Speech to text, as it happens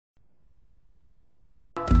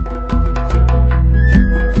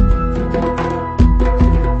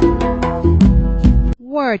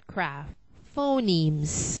Wordcraft.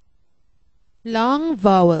 Phonemes. Long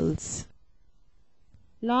vowels.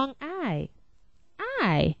 Long I.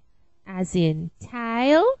 I, as in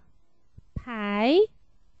tile, pie,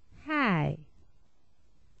 high.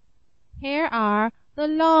 Here are the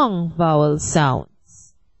long vowel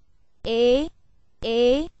sounds. A,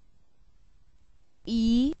 E,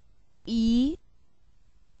 E,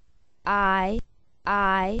 I,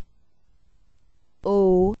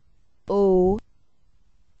 O,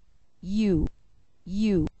 U.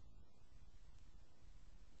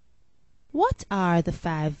 What are the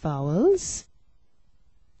 5 vowels?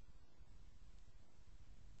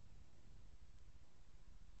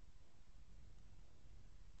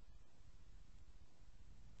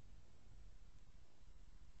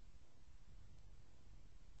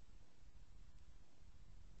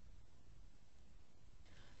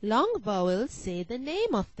 Long vowels say the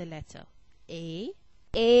name of the letter. A,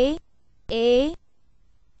 E,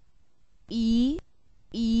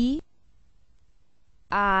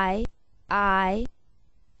 I,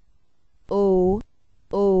 O,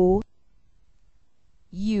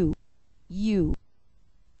 U.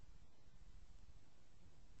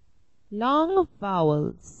 Long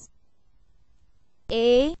vowels.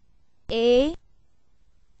 A,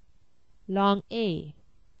 long A.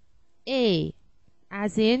 A,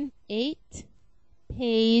 as in 8,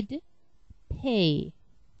 paid, pay.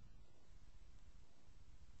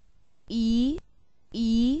 E,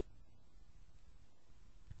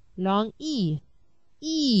 long E.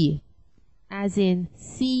 E, as in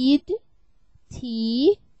seed,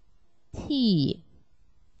 tea, tea.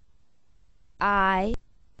 I,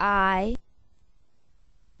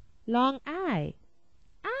 long I.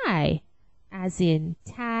 I, as in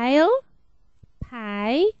tile,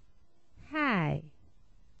 pie, high.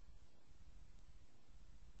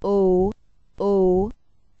 O,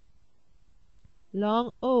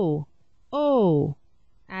 long O. O,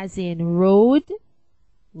 as in road,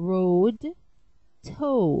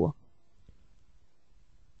 toe.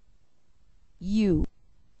 U,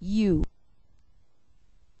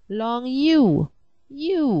 long U,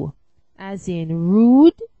 as in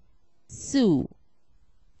rude, Sue.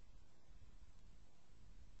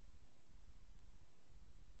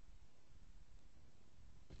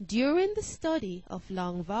 During the study of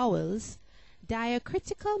long vowels,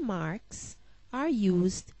 diacritical marks are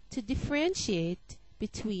used to differentiate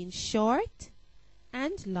between short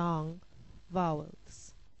and long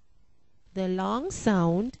vowels. The long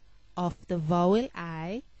sound of the vowel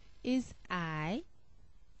I is I,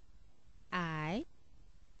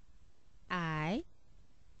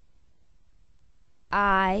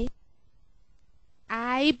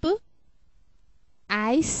 Ib,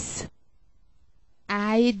 ice,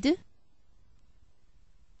 I'd,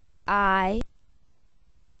 I've,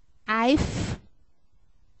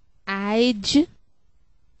 I'j,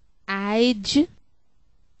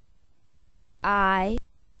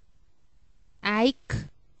 Ike,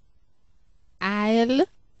 I'll,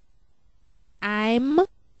 I'm,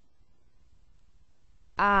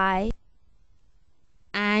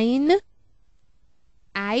 ein,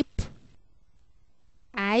 Ipe,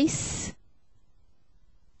 ice,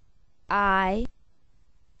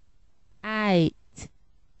 I'd,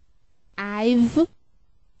 I've,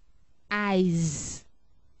 eyes.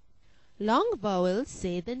 Long vowels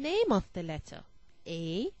say the name of the letter.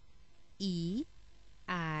 A, E,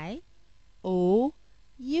 I, O,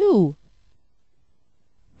 U.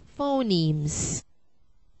 Phonemes.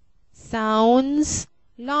 Sounds,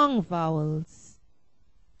 long vowels.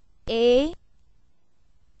 A,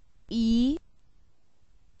 E,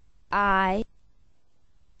 I,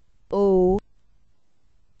 O,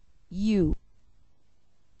 U.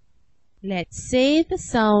 Let's say the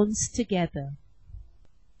sounds together.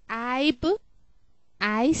 I'b,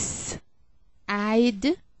 ice,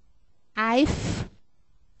 I'd, I've,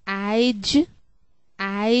 I'j,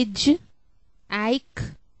 Ike,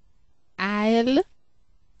 I'll,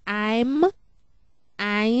 I'm,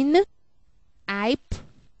 ein, Ipe,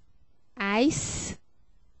 ice,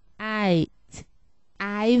 I'd,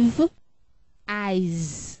 I've,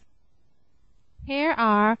 eyes. Here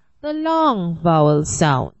are the long vowel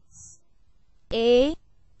sounds. A,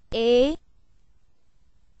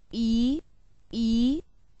 E,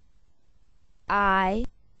 I,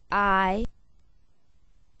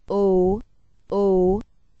 O,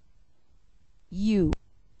 U.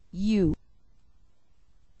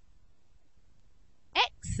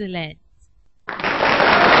 Excellent!